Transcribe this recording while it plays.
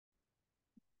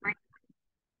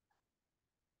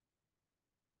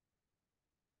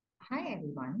Hi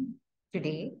everyone.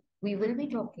 Today we will be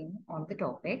talking on the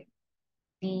topic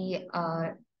the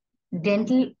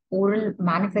dental oral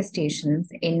manifestations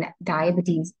in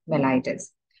diabetes mellitus.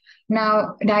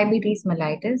 Now, diabetes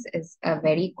mellitus is a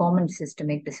very common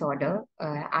systemic disorder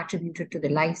attributed to the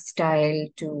lifestyle,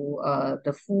 to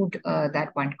the food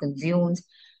that one consumes,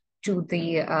 to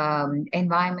the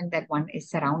environment that one is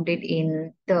surrounded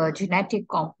in, the genetic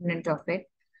component of it.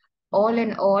 All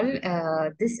in all,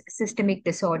 this systemic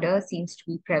disorder seems to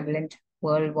be prevalent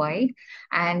worldwide,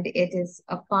 and it is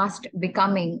fast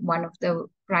becoming one of the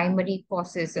primary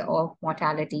causes of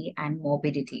mortality and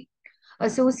morbidity.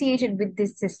 Associated with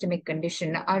this systemic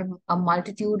condition are a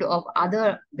multitude of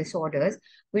other disorders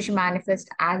which manifest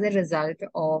as a result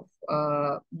of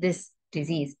this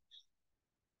disease.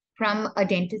 From a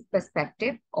dentist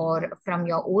perspective or from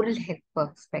your oral health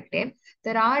perspective,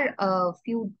 there are a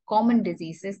few common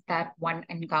diseases that one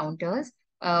encounters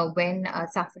when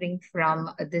suffering from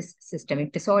this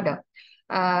systemic disorder.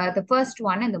 The first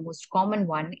one and the most common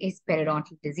one is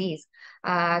periodontal disease,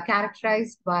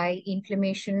 characterized by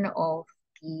inflammation of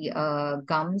the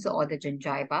gums or the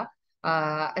gingiva,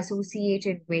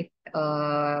 associated with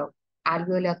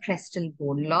alveolar crestal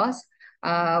bone loss,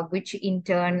 which in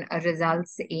turn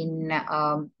results in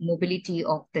mobility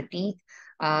of the teeth,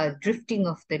 drifting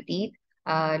of the teeth,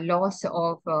 loss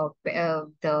of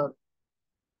the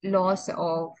loss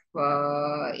of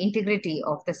integrity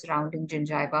of the surrounding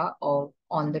gingiva or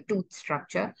on the tooth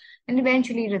structure, and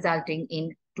eventually resulting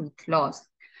in tooth loss.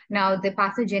 Now, the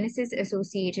pathogenesis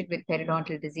associated with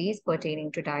periodontal disease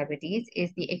pertaining to diabetes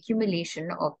is the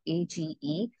accumulation of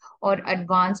AGE or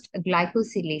advanced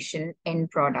glycosylation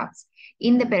end products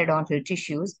in the periodontal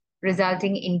tissues,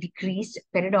 resulting in decreased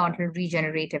periodontal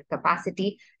regenerative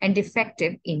capacity and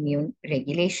defective immune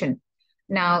regulation.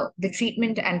 Now, the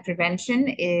treatment and prevention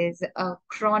is a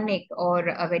chronic or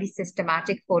a very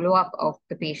systematic follow-up of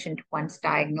the patient once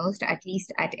diagnosed, at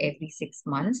least at every 6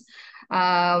 months,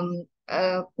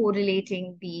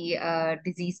 correlating the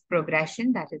disease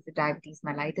progression, that is the diabetes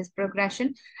mellitus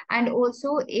progression. And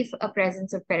also, if a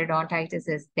presence of periodontitis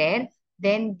is there,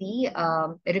 then the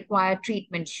required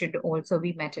treatment should also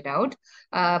be meted out.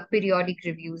 Periodic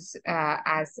reviews,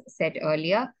 as said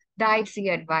earlier, dietary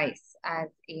advice, as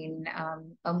in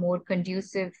a more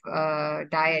conducive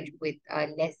diet with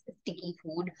less sticky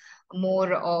food,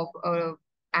 more of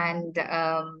and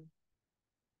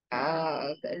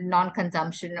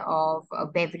non-consumption of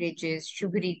beverages,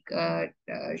 sugary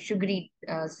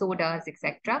sodas,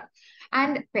 etc.,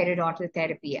 and periodontal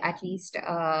therapy, at least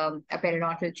a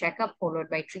periodontal checkup followed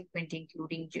by treatment,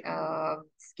 including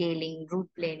scaling, root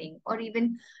planing, or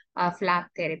even flap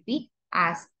therapy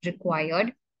as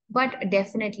required, but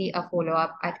definitely a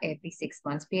follow-up at every 6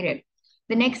 months period.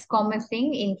 The next common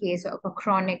thing in case of a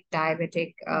chronic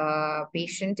diabetic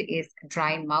patient is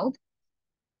dry mouth,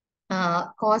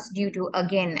 caused due to,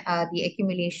 again, the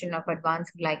accumulation of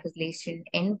advanced glycosylation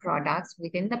end products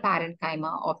within the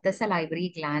parenchyma of the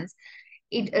salivary glands.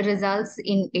 It results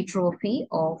in atrophy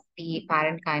of the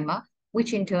parenchyma,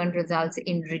 which in turn results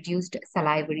in reduced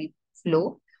salivary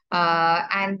flow.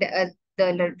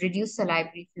 The reduced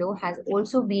salivary flow has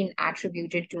also been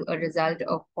attributed to a result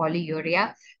of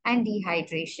polyuria and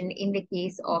dehydration in the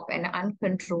case of an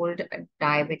uncontrolled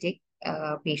diabetic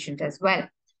patient as well.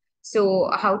 So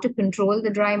how to control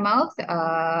the dry mouth,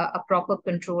 a proper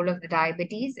control of the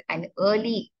diabetes, and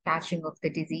early catching of the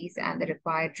disease and the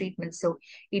required treatment so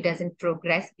it doesn't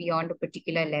progress beyond a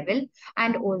particular level,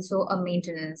 and also a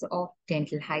maintenance of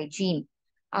dental hygiene.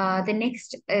 The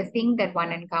next thing that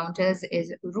one encounters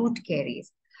is root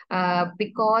caries.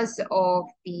 Because of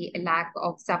the lack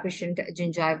of sufficient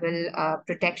gingival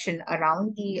protection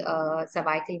around the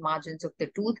cervical margins of the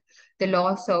tooth, the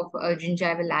loss of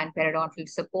gingival and periodontal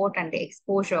support, and the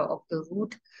exposure of the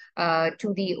root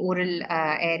to the oral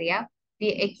area,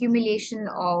 the accumulation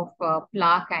of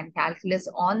plaque and calculus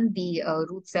on the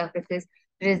root surfaces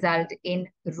result in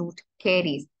root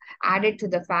caries. Added to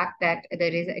the fact that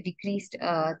there is a decreased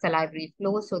salivary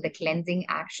flow, so the cleansing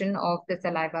action of the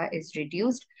saliva is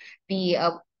reduced.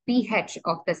 The pH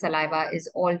of the saliva is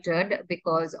altered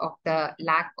because of the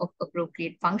lack of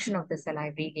appropriate function of the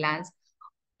salivary glands,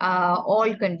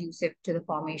 all conducive to the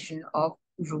formation of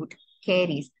root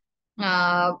caries.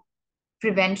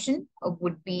 Prevention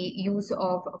would be use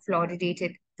of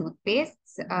fluoridated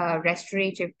toothpastes,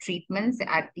 restorative treatments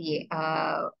at the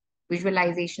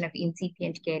visualization of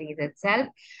incipient caries itself,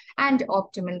 and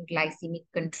optimal glycemic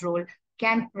control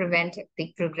can prevent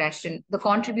the progression, the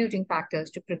contributing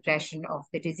factors to progression of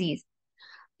the disease.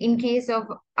 In case of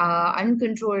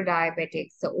uncontrolled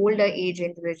diabetics, the older age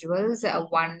individuals,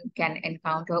 one can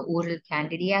encounter oral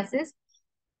candidiasis,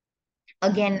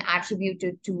 again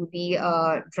attributed to the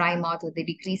dry mouth or the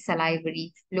decreased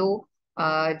salivary flow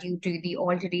due to the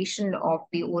alteration of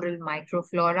the oral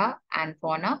microflora and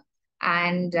fauna,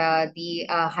 and the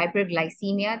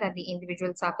hyperglycemia that the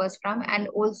individual suffers from, and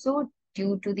also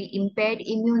due to the impaired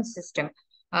immune system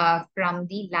from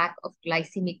the lack of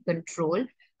glycemic control.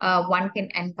 One can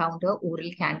encounter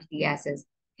oral candidiasis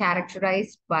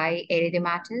characterized by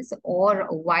erythematous or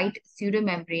white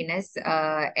pseudomembranous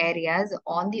areas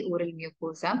on the oral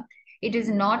mucosa. It is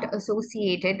not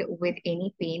associated with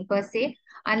any pain per se,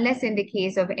 unless in the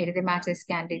case of erythematous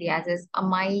candidiasis, a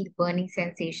mild burning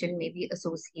sensation may be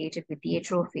associated with the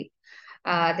atrophy.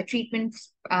 The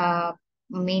treatments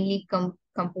mainly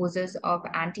composes of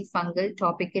antifungal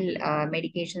topical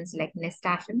medications like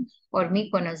nystatin or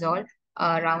miconazole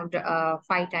around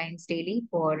 5 times daily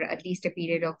for at least a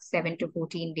period of 7 to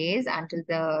 14 days until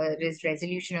there is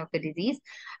resolution of the disease,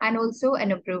 and also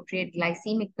an appropriate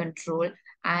glycemic control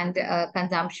and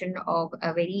consumption of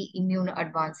a very immune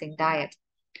advancing diet.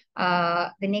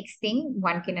 The next thing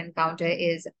one can encounter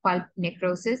is pulp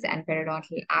necrosis and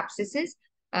periodontal abscesses,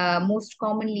 most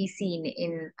commonly seen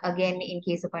in, again, in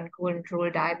case of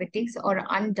uncontrolled diabetics or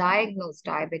undiagnosed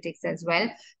diabetics as well.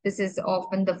 This is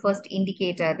often the first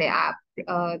indicator,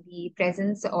 the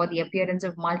presence or the appearance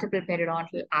of multiple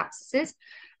periodontal abscesses,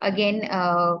 again,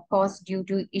 caused due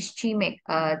to ischemic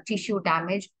tissue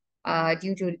damage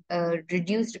due to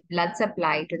reduced blood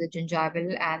supply to the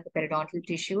gingival and the periodontal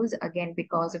tissues, again,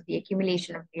 because of the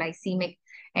accumulation of glycemic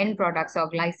end products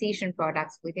or glycation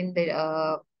products within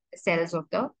the cells of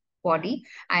the body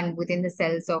and within the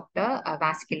cells of the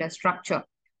vascular structure.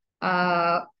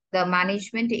 The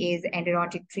management is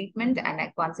endodontic treatment and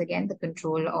once again, the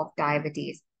control of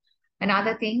diabetes.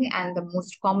 Another thing, and the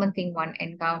most common thing one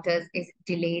encounters, is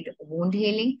delayed wound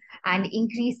healing and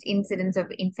increased incidence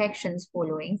of infections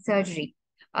following surgery.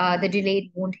 The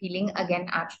delayed wound healing, again,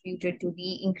 attributed to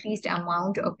the increased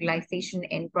amount of glycation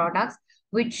end products,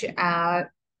 which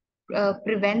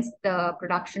prevents the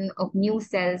production of new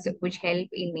cells, which help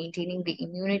in maintaining the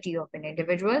immunity of an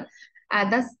individual,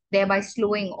 thus thereby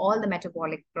slowing all the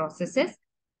metabolic processes.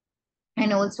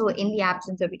 And also, in the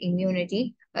absence of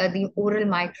immunity, the oral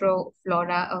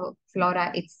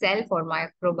flora itself or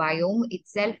microbiome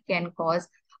itself can cause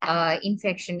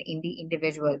infection in the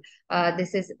individual.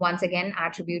 This is once again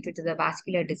attributed to the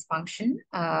vascular dysfunction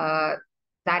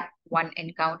that one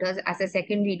encounters as a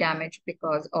secondary damage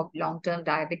because of long-term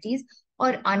diabetes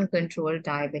or uncontrolled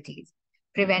diabetes.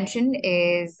 Prevention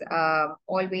is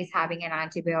always having an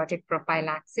antibiotic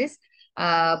prophylaxis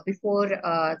before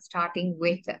starting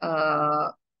with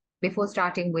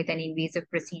an invasive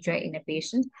procedure in a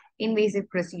patient. Invasive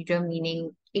procedure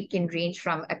meaning it can range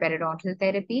from a periodontal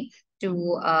therapy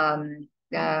to an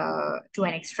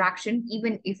extraction,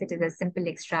 even if it is a simple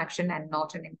extraction and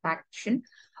not an impaction,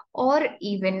 or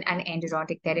even an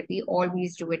endodontic therapy.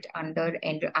 Always do it under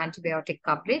antibiotic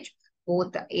coverage.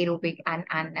 Both aerobic and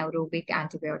anaerobic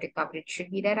antibiotic coverage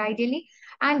should be there ideally,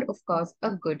 and of course,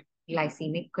 a good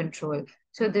glycemic control.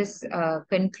 So this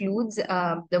concludes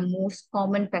the most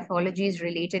common pathologies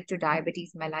related to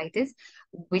diabetes mellitus,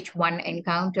 which one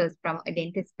encounters from a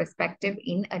dentist perspective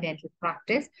in a dental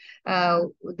practice.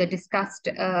 The discussed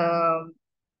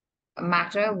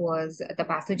matter was the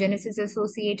pathogenesis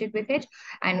associated with it,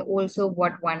 and also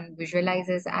what one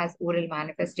visualizes as oral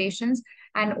manifestations,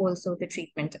 and also the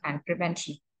treatment and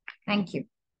prevention. Thank you.